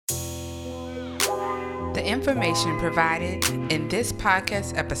The information provided in this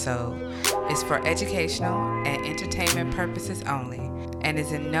podcast episode is for educational and entertainment purposes only and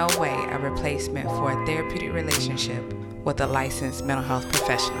is in no way a replacement for a therapeutic relationship with a licensed mental health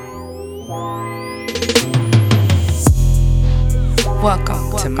professional.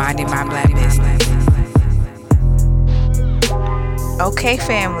 Welcome to Minding My Black Business. Okay,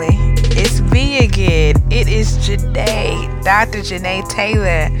 family, it's me again. It is Janae, Dr. Janae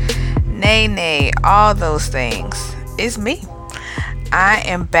Taylor, Nene, all those things. It's me. I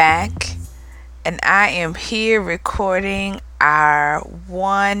am back, and I am here recording our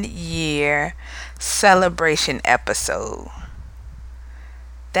 1-year celebration episode.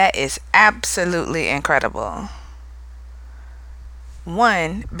 That is absolutely incredible.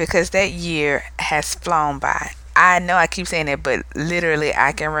 One, because that year has flown by. I know I keep saying it, but literally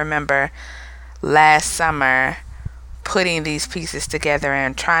I can remember last summer putting these pieces together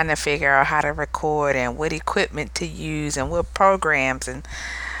and trying to figure out how to record and what equipment to use and what programs and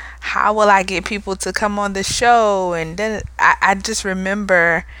how will I get people to come on the show. And then I just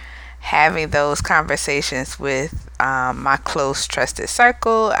remember having those conversations with my close trusted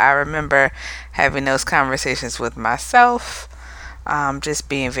circle. I remember having those conversations with myself, just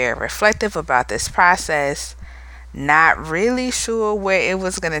being very reflective about this process, not really sure where it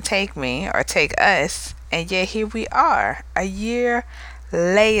was going to take me or take us. And yet here we are, a year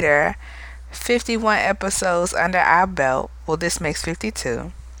later, 51 episodes under our belt. Well, this makes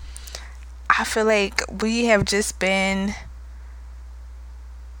 52. I feel like we have just been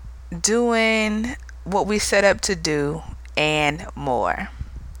doing what we set up to do and more.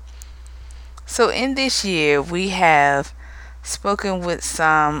 So in this year, we have spoken with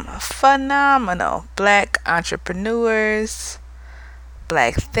some phenomenal Black entrepreneurs,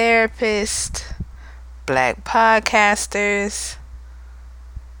 Black therapists, Black podcasters.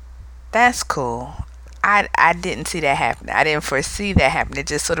 That's cool. I didn't see that happen. I didn't foresee that happening. It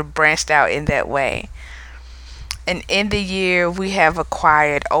just sort of branched out in that way. And in the year, we have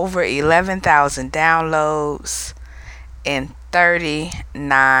acquired over 11,000 downloads in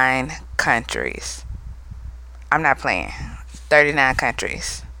 39 countries. I'm not playing. 39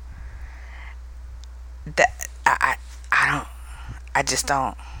 countries. I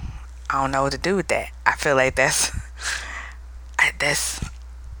don't know what to do with that. I feel like that's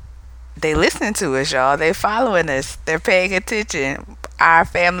they listening to us, y'all. They following us. They're paying attention. Our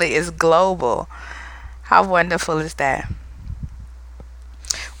family is global. How wonderful is that?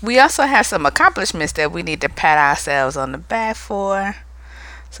 We also have some accomplishments that we need to pat ourselves on the back for.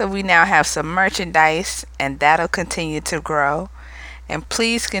 So we now have some merchandise, and that'll continue to grow. And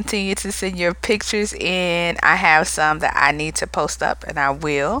please continue to send your pictures in. I have some that I need to post up, and I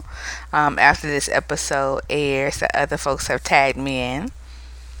will after this episode airs that other folks have tagged me in.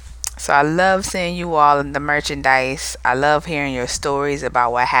 So I love seeing you all in the merchandise. I love hearing your stories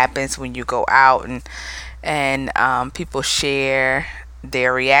about what happens when you go out and people share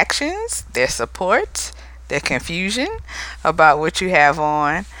their reactions, their support, their confusion about what you have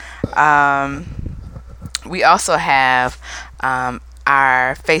on. We also have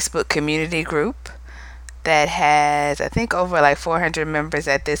our Facebook community group that has, I think, over like 400 members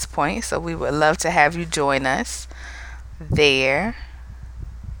at this point. So we would love to have you join us there.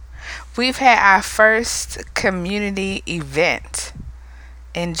 We've had our first community event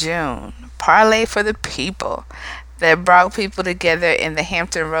in June, Parlay for the People, that brought people together in the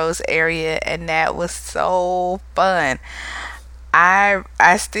Hampton Roads area, and that was so fun. I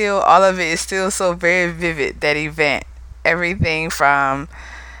still, all of it is still so very vivid, that event. Everything from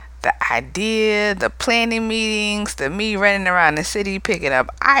the idea, the planning meetings, to me running around the city picking up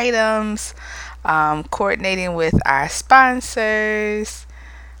items, coordinating with our sponsors,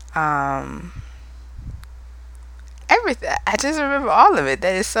 everything. I just remember all of it.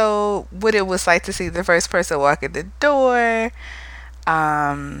 That is so what it was like to see the first person walk in the door,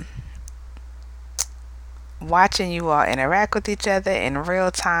 watching you all interact with each other in real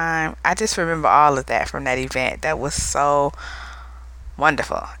time. I just remember all of that from that event. That was so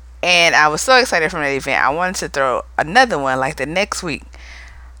wonderful. And I was so excited from that event. I wanted to throw another one like the next week.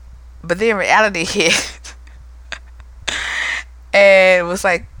 But then reality hit. And it was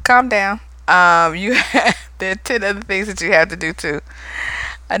like, calm down. There are 10 other things that you have to do too.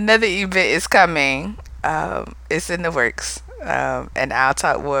 Another event is coming. It's in the works. And I'll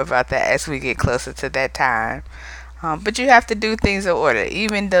talk more about that as we get closer to that time. But you have to do things in order.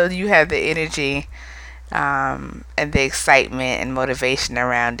 Even though you have the energy and the excitement and motivation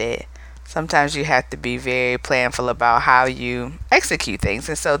around it, sometimes you have to be very planful about how you execute things.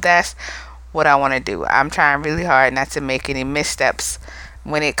 And so that's what I want to do. I'm trying really hard not to make any missteps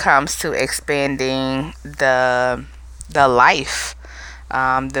when it comes to expanding the life,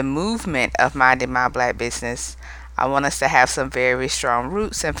 the movement of Minding My Black Business. I want us to have some very strong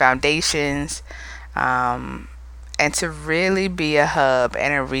roots and foundations, and to really be a hub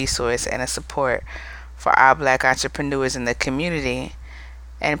and a resource and a support for our Black entrepreneurs in the community.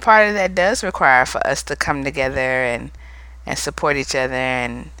 And part of that does require for us to come together and support each other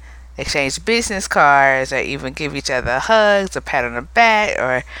and exchange business cards, or even give each other hugs, a pat on the back,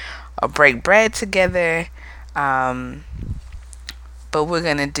 or break bread together. But we're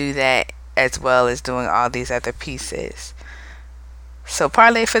going to do that as well as doing all these other pieces. So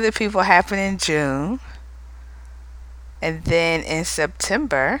Parlay for the People happened in June. And then in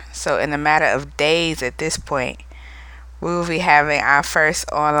September, so in a matter of days at this point, we will be having our first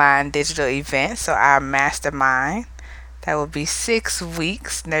online digital event. So our mastermind, that will be 6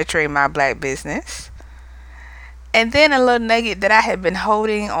 weeks, Nurturing My Black Business. And then a little nugget that I had been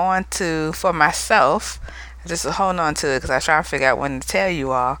holding on to for myself. I just was holding on to it because I was trying to figure out when to tell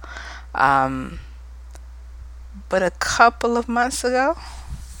you all. But a couple of months ago,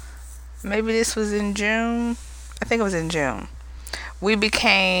 maybe this was in June. I think it was in June. We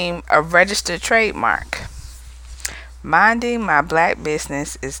became a registered trademark. Minding My Black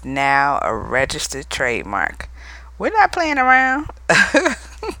Business is now a registered trademark. We're not playing around.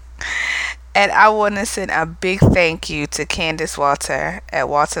 And I want to send a big thank you to Candace Walter at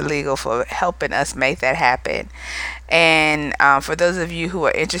Walter Legal for helping us make that happen. And for those of you who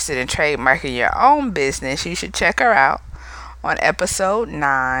are interested in trademarking your own business, you should check her out on episode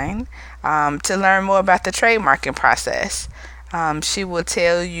 9 to learn more about the trademarking process. She will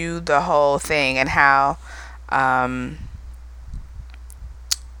tell you the whole thing and how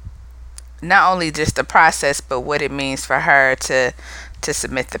not only just the process, but what it means for her to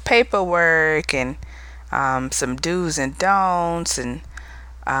submit the paperwork, and some do's and don'ts, and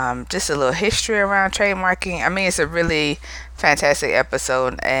just a little history around trademarking. I mean, it's a really fantastic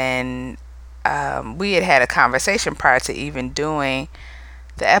episode, and we had a conversation prior to even doing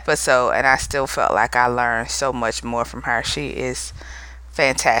the episode, and I still felt like I learned so much more from her. She is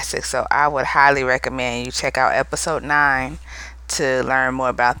fantastic. So I would highly recommend you check out episode 9 to learn more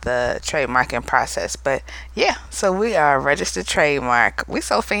about the trademarking process. But yeah, so we are a registered trademark. We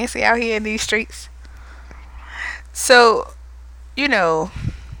so fancy out here in these streets. So,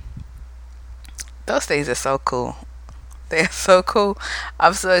 those things are so cool. They're so cool.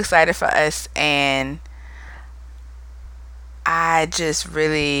 I'm so excited for us, and I just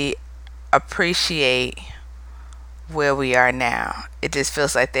really appreciate where we are now. It just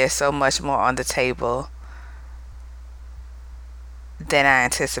feels like there's so much more on the table than I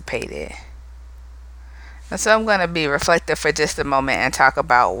anticipated. And so I'm going to be reflective for just a moment and talk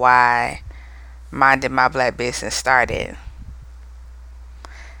about why Minding My Black Business started.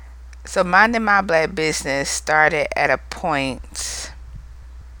 So Minding My Black Business started at a point.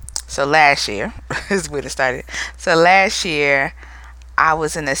 So last year is when it started. So last year, I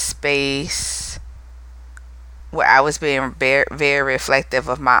was in a space where I was being very, very reflective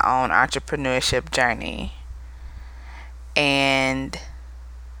of my own entrepreneurship journey and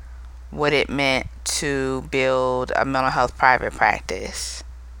what it meant to build a mental health private practice,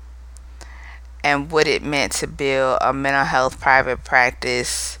 and what it meant to build a mental health private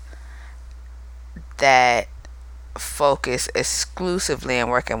practice that focus exclusively on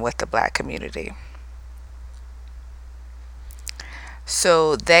working with the Black community.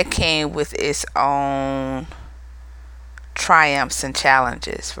 So that came with its own triumphs and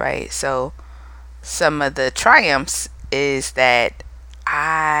challenges, right? So some of the triumphs is that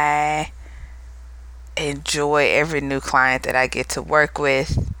I enjoy every new client that I get to work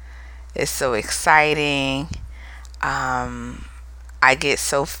with. It's so exciting. I get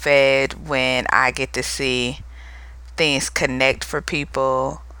so fed when I get to see things connect for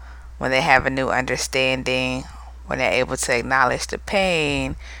people, when they have a new understanding, when they're able to acknowledge the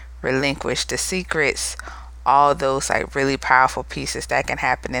pain, relinquish the secrets, all those like really powerful pieces that can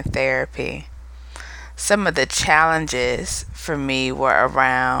happen in therapy. Some of the challenges for me were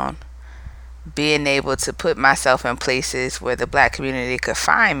around being able to put myself in places where the Black community could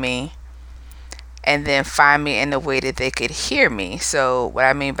find me, and then find me in a way that they could hear me. So what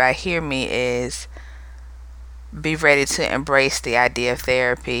I mean by hear me is be ready to embrace the idea of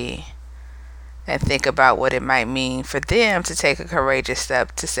therapy and think about what it might mean for them to take a courageous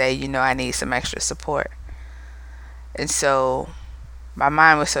step to say, I need some extra support. And so my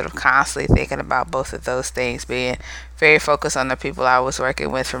mind was sort of constantly thinking about both of those things, being very focused on the people I was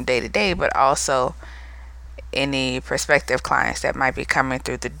working with from day to day, but also any prospective clients that might be coming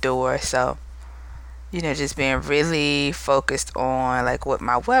through the door. So just being really focused on like what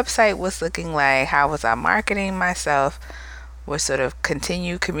my website was looking like, how was I marketing myself, what sort of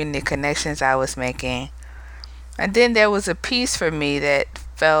continued community connections I was making. And then there was a piece for me that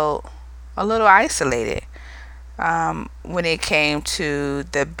felt a little isolated when it came to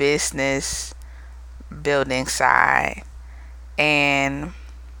the business building side, and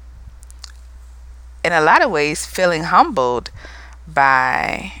in a lot of ways feeling humbled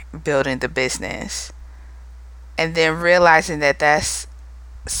by building the business, and then realizing that that's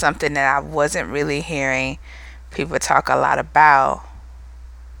something that I wasn't really hearing people talk a lot about.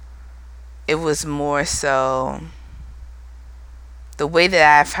 It was more so the way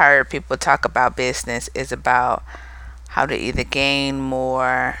that I've heard people talk about business is about how to either gain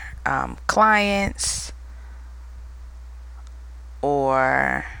more clients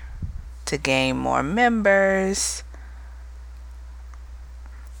or to gain more members,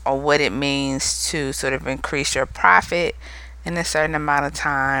 or what it means to sort of increase your profit in a certain amount of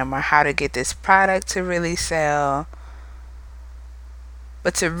time, or how to get this product to really sell.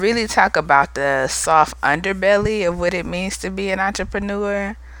 But to really talk about the soft underbelly of what it means to be an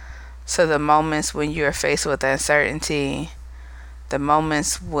entrepreneur, so the moments when you're faced with uncertainty, the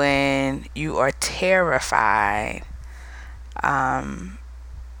moments when you are terrified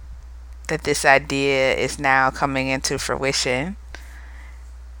that this idea is now coming into fruition.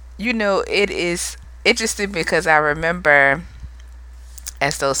 It is interesting because I remember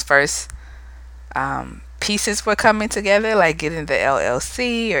as those first pieces were coming together, like getting the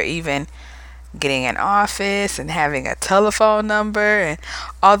LLC or even getting an office and having a telephone number and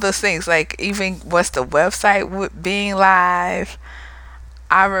all those things, like even what's the website being live.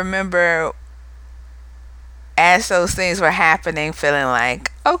 I remember as those things were happening feeling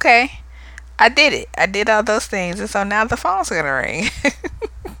like, okay, I did it. I did all those things, and so now the phone's gonna ring.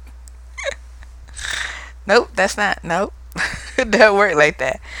 Nope. It doesn't work like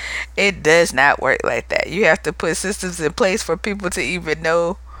that. It does not work like that. You have to put systems in place for people to even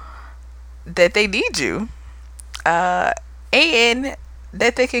know that they need you, and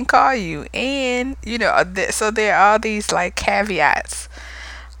that they can call you, and so there are all these like caveats.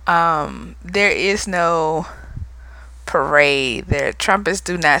 There is no parade. Their trumpets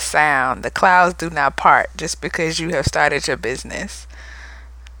do not sound. The clouds do not part just because you have started your business.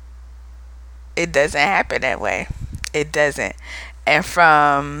 It doesn't happen that way. It doesn't. And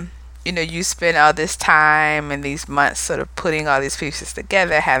from you spend all this time and these months sort of putting all these pieces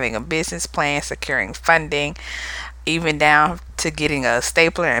together, having a business plan, securing funding, even down to getting a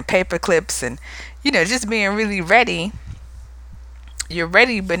stapler and paper clips, and just being really ready. You're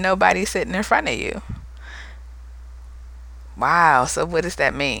ready, but nobody's sitting in front of you. Wow, so what does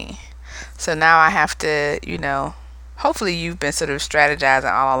that mean? So now I have to, hopefully you've been sort of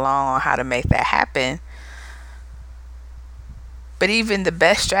strategizing all along on how to make that happen. But even the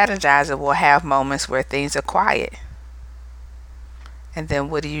best strategizer will have moments where things are quiet. And then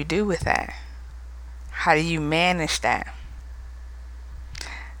what do you do with that? How do you manage that?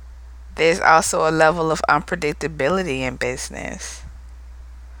 There's also a level of unpredictability in business.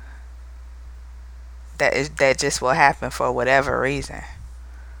 That just will happen for whatever reason.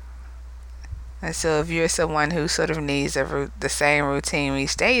 And so if you're someone who sort of needs the same routine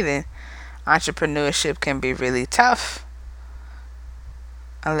each day, then entrepreneurship can be really tough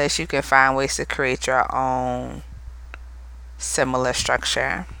unless you can find ways to create your own similar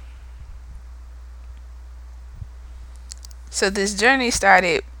structure. So this journey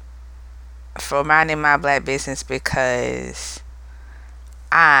started for Minding My Black Business because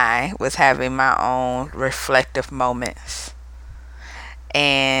I was having my own reflective moments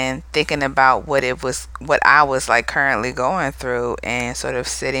and thinking about what I was like currently going through, and sort of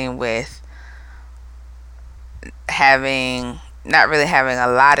sitting with not really having a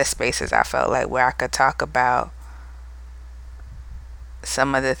lot of spaces, I felt like, where I could talk about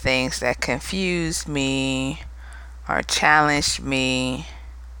some of the things that confused me or challenged me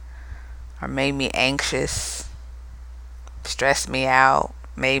or made me anxious, stressed me out,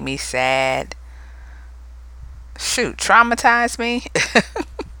 made me sad, traumatized me.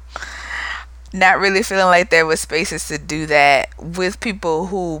 Not really feeling like there was spaces to do that with people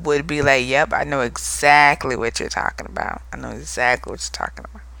who would be like, yep, I know exactly what you're talking about.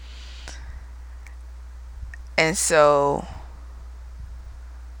 And so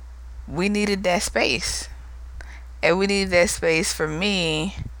we needed that space. And we needed that space. For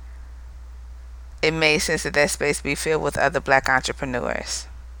me, it made sense that space be filled with other Black entrepreneurs.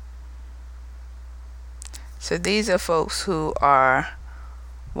 So these are folks who are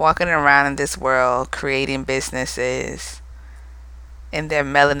walking around in this world, creating businesses in their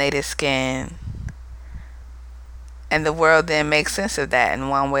melanated skin, And the world then makes sense of that in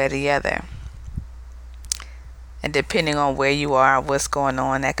one way or the other. And depending on where you are, what's going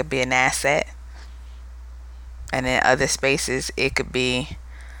on, that could be an asset. And in other spaces, it could be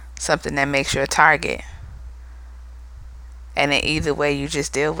something that makes you a target. And in either way, you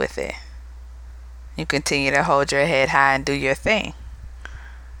just deal with it. You continue to hold your head high and do your thing.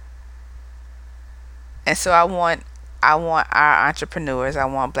 And so I want our entrepreneurs, I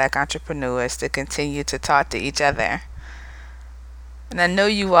want Black entrepreneurs to continue to talk to each other. And I know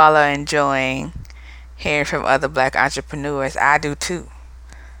you all are enjoying hearing from other Black entrepreneurs. I do too.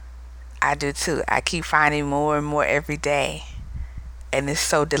 I keep finding more and more every day. And it's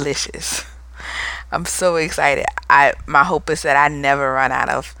so delicious. I'm so excited. My hope is that I never run out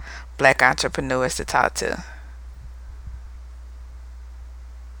of Black entrepreneurs to talk to.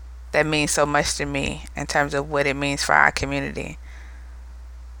 That means so much to me in terms of what it means for our community.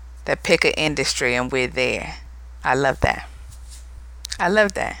 That pick an industry and we're there. I love that.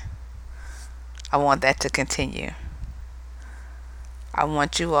 I want that to continue. I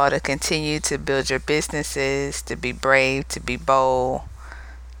want you all to continue to build your businesses, to be brave, to be bold,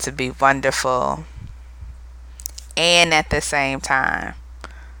 to be wonderful. And at the same time,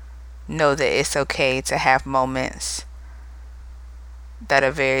 know that it's okay to have moments that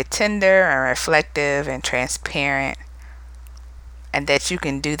are very tender and reflective and transparent, and that you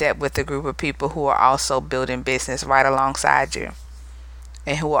can do that with a group of people who are also building business right alongside you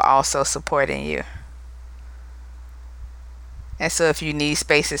and who are also supporting you. And so if you need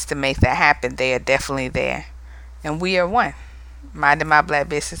spaces to make that happen, they are definitely there. And we are one. Minding My Black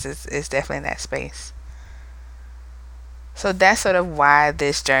Business is definitely that space. So that's sort of why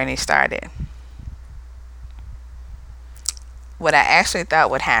this journey started. What I actually thought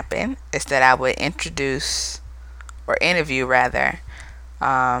would happen is that I would interview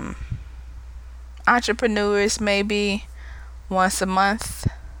entrepreneurs maybe once a month.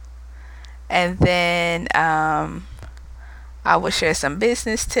 And then I would share some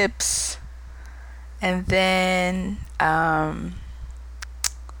business tips. And then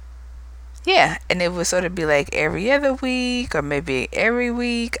and it would sort of be like every other week or maybe every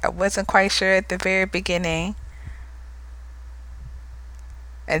week. I wasn't quite sure at the very beginning.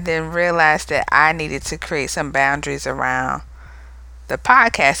 And then realized that I needed to create some boundaries around the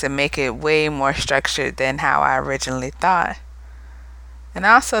podcast and make it way more structured than how I originally thought. And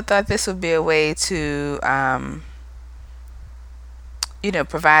I also thought this would be a way to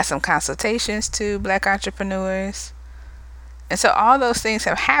provide some consultations to Black entrepreneurs. And so all those things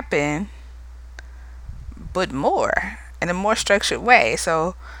have happened, but more in a more structured way.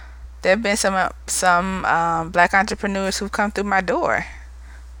 So there have been some Black entrepreneurs who've come through my door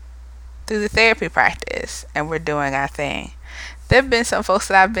through the therapy practice, and we're doing our thing. There have been some folks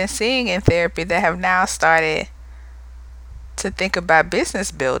that I've been seeing in therapy that have now started to think about business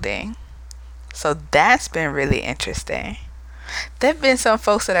building. So that's been really interesting. There have been some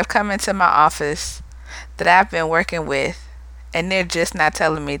folks that have come into my office that I've been working with, and they're just not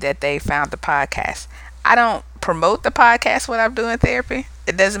telling me that they found the podcast. I don't promote the podcast when I'm doing therapy.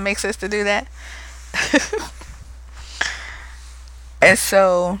 It doesn't make sense to do that. And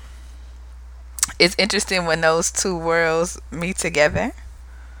so it's interesting when those two worlds meet together.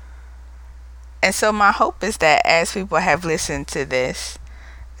 And so my hope is that as people have listened to this,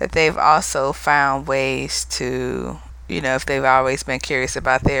 that they've also found ways to, if they've always been curious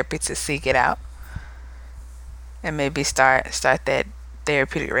about therapy, to seek it out and maybe start that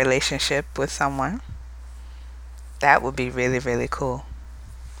therapeutic relationship with someone. That would be really, really cool.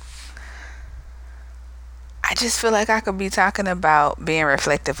 I just feel like I could be talking about being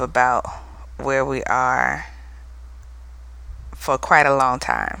reflective about where we are for quite a long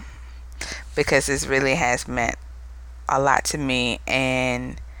time, because this really has meant a lot to me,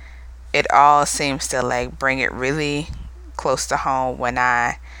 and it all seems to like bring it really close to home when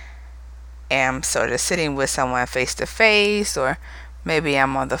I am sort of sitting with someone face to face, or maybe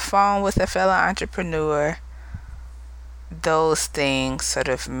I'm on the phone with a fellow entrepreneur. Those things sort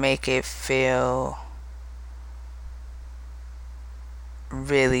of make it feel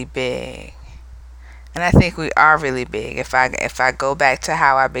really big. And I think we are really big. If I go back to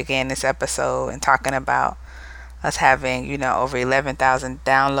how I began this episode and talking about us having, over 11,000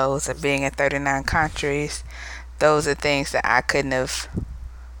 downloads and being in 39 countries, those are things that I couldn't have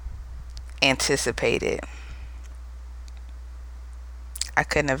anticipated. I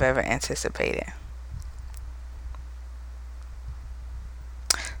couldn't have ever anticipated.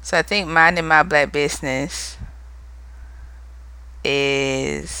 So I think Minding My Black Business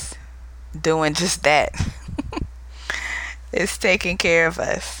is doing just that. It's taking care of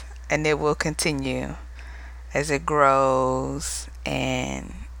us, and it will continue. as it grows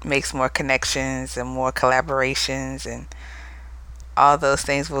and makes more connections and more collaborations, and all those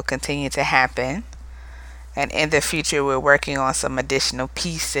things will continue to happen. And in the future, we're working on some additional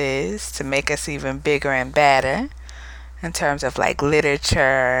pieces to make us even bigger and better in terms of like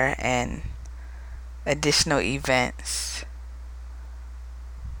literature and additional events.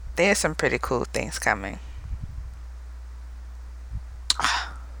 There's some pretty cool things coming.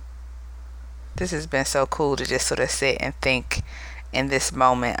 This has been so cool to just sort of sit and think in this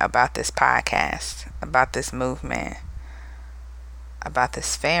moment about this podcast, about this movement, about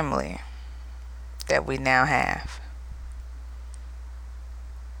this family that we now have.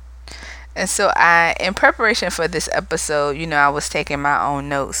 And so in preparation for this episode, I was taking my own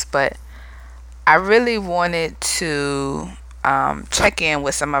notes, but I really wanted to check in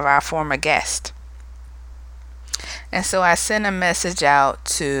with some of our former guests. And so I sent a message out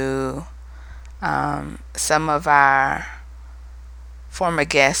to some of our former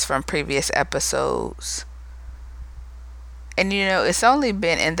guests from previous episodes. And it's only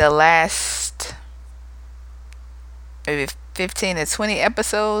been in the last maybe 15 to 20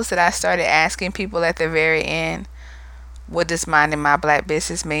 episodes that I started asking people at the very end, what does minding my black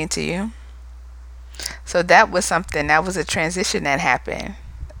business mean to you? So that was a transition that happened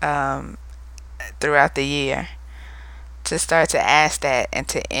throughout the year, to start to ask that and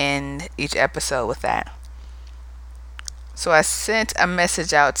to end each episode with that. So I sent a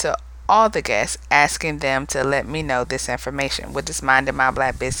message out to all the guests asking them to let me know this information. What does minding my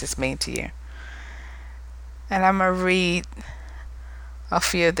black business mean to you? And I'm going to read a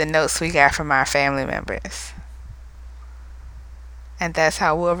few of the notes we got from our family members. And that's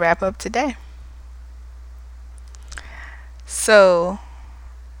how we'll wrap up today. So,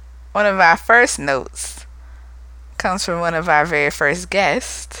 one of our first notes comes from one of our very first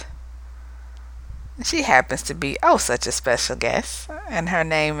guests. She happens to be such a special guest, and her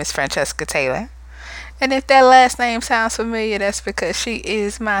name is Francesca Taylor. And if that last name sounds familiar, that's because she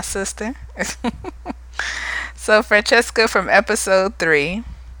is my sister. So Francesca from episode 3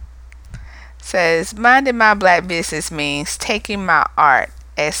 says, minding my black business means taking my art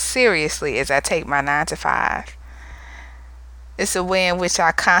as seriously as I take my 9 to 5. It's a way in which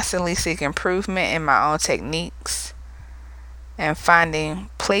I constantly seek improvement in my own techniques and finding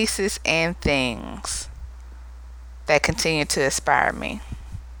places and things that continue to inspire me.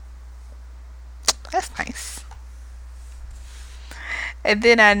 That's nice. And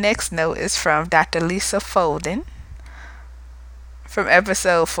then our next note is from Dr. Lisa Folden from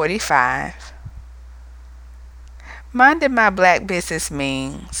episode 45. Minding my black business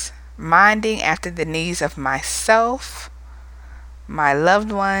means minding after the needs of myself, my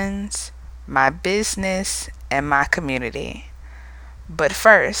loved ones, my business, and my community. But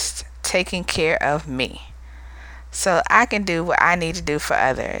first, taking care of me so I can do what I need to do for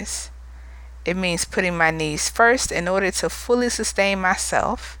others. It means putting my needs first in order to fully sustain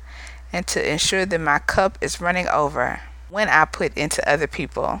myself and to ensure that my cup is running over when I put into other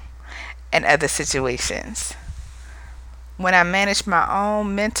people and other situations. When I manage my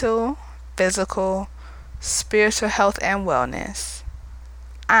own mental, physical, spiritual health and wellness,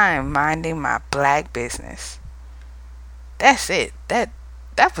 I'm minding my black business. That's it. That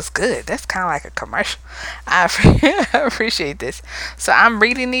was good. That's kind of like a commercial. I appreciate this. So I'm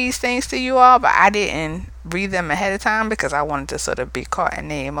reading these things to you all, but I didn't read them ahead of time because I wanted to sort of be caught in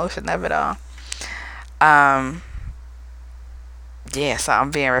the emotion of it all. So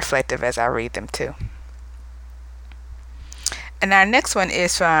I'm being reflective as I read them too. And our next one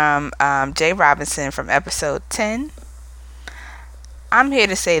is from Jay Robinson from episode 10. I'm here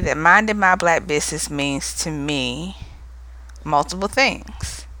to say that minding my black business means to me multiple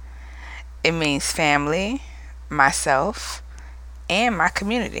things. It means family, myself, and my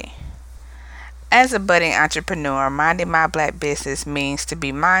community. As a budding entrepreneur, minding my black business means to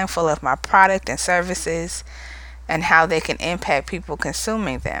be mindful of my product and services and how they can impact people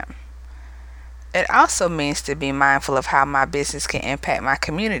consuming them. It also means to be mindful of how my business can impact my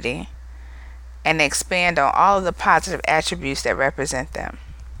community and expand on all of the positive attributes that represent them.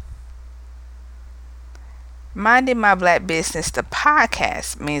 Minding my black business, the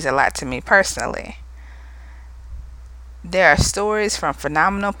podcast, means a lot to me personally. There are stories from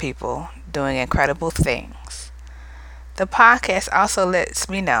phenomenal people doing incredible things. The podcast also lets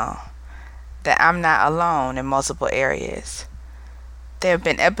me know that I'm not alone in multiple areas. There have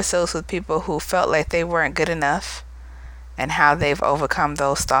been episodes with people who felt like they weren't good enough and how they've overcome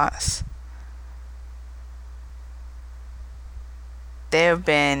those thoughts. There have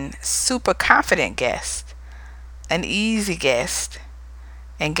been super confident guests, an easy guest,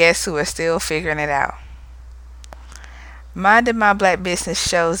 and guests who are still figuring it out. Minding My Black Business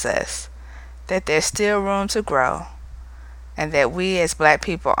shows us that there's still room to grow and that we as black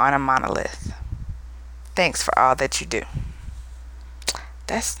people aren't a monolith. Thanks for all that you do.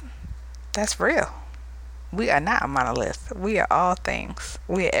 That's real. We are not a monolith. We are all things.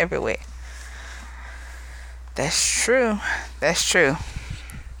 We are everywhere. That's true. That's true.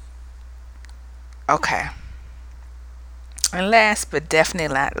 Okay. And last but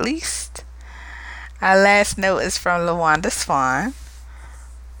definitely not least, our last note is from LaWanda Swan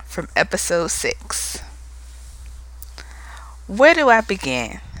from episode 6. Where do I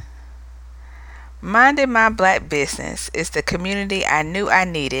begin? Minding My Black Business is the community I knew I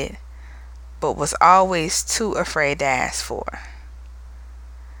needed, but was always too afraid to ask for.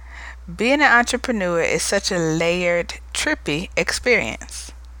 Being an entrepreneur is such a layered, trippy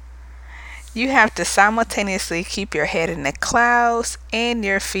experience. You have to simultaneously keep your head in the clouds and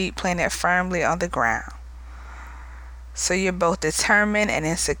your feet planted firmly on the ground. So you're both determined and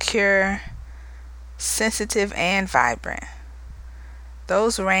insecure, sensitive and vibrant.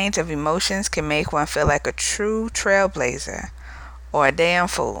 Those range of emotions can make one feel like a true trailblazer or a damn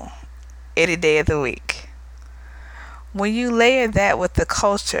fool any day of the week. When you layer that with the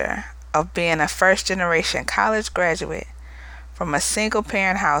culture of being a first-generation college graduate from a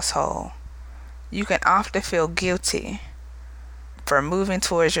single-parent household, you can often feel guilty for moving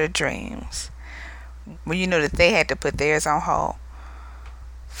towards your dreams when you know that they had to put theirs on hold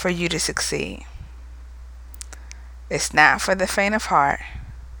for you to succeed. It's not for the faint of heart,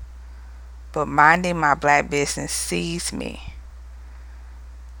 but Minding My Black Business sees me.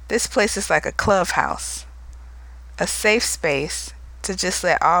 This place is like a clubhouse, a safe space to just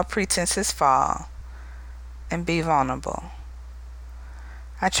let all pretenses fall and be vulnerable.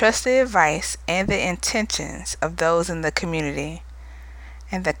 I trust the advice and the intentions of those in the community,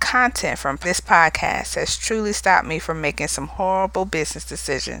 and the content from this podcast has truly stopped me from making some horrible business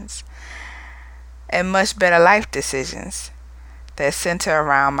decisions and much better life decisions that center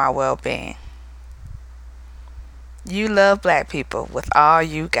around my well-being. You love black people with all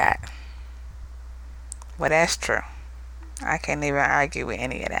you got. Well, that's true. I can't even argue with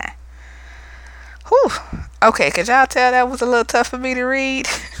any of that. Whew. Okay, could y'all tell that was a little tough for me to read?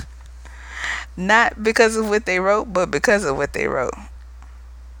 Not because of what they wrote, but because of what they wrote.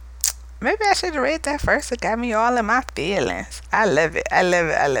 Maybe I should have read that first. It got me all in my feelings. I love it. I love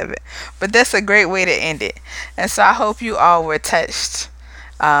it. I love it. But that's a great way to end it. And so I hope you all were touched.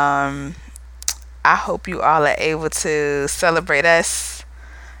 I hope you all are able to celebrate us.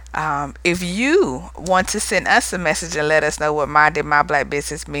 If you want to send us a message and let us know what Minding My Black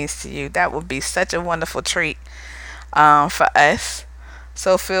Business means to you, that would be such a wonderful treat for us.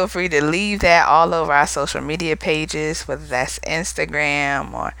 So feel free to leave that all over our social media pages, whether that's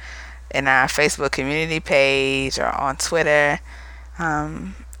Instagram or in our Facebook community page or on Twitter.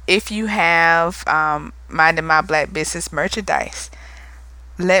 If you have Minding My Black Business merchandise,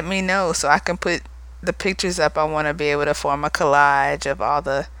 let me know so I can put the pictures up. I want to be able to form a collage of all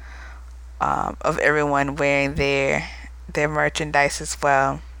the of everyone wearing their merchandise as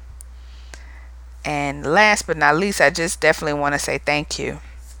well. And last but not least, I just definitely want to say thank you.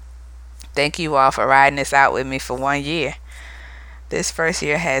 Thank you all for riding this out with me for 1 year. This first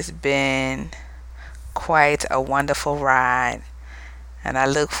year has been quite a wonderful ride, and I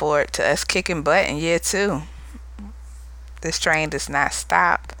look forward to us kicking butt in year 2. This train does not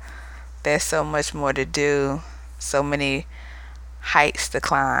stop. There's so much more to do, so many heights to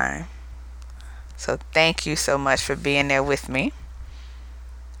climb. So thank you so much for being there with me.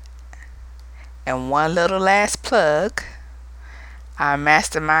 And one little last plug, our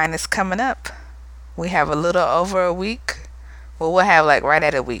mastermind is coming up. We have a little over a week. Well, we'll have like right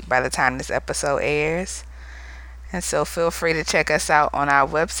at a week by the time this episode airs. And so feel free to check us out on our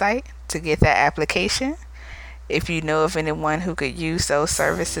website to get that application. If you know of anyone who could use those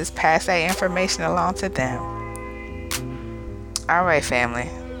services, pass that information along to them. All right,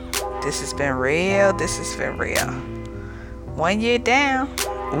 family. This has been real. 1 year down.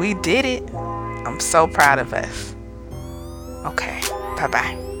 We did it. I'm so proud of us. Okay.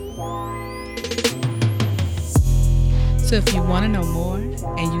 Bye-bye. So if you want to know more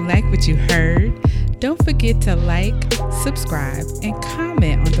and you like what you heard, don't forget to like, subscribe, and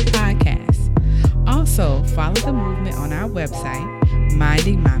comment on the podcast. Also, follow the movement on our website,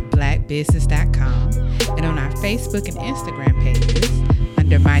 mindingmyblackbusiness.com, and on our Facebook and Instagram pages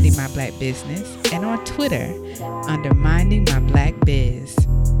under Minding My Black Business, and on Twitter under Minding My Black Biz.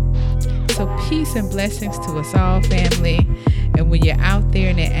 So peace and blessings to us all, family. And when you're out there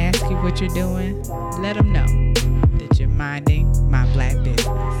and they ask you what you're doing, let them know that you're minding my black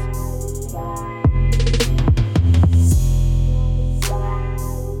business.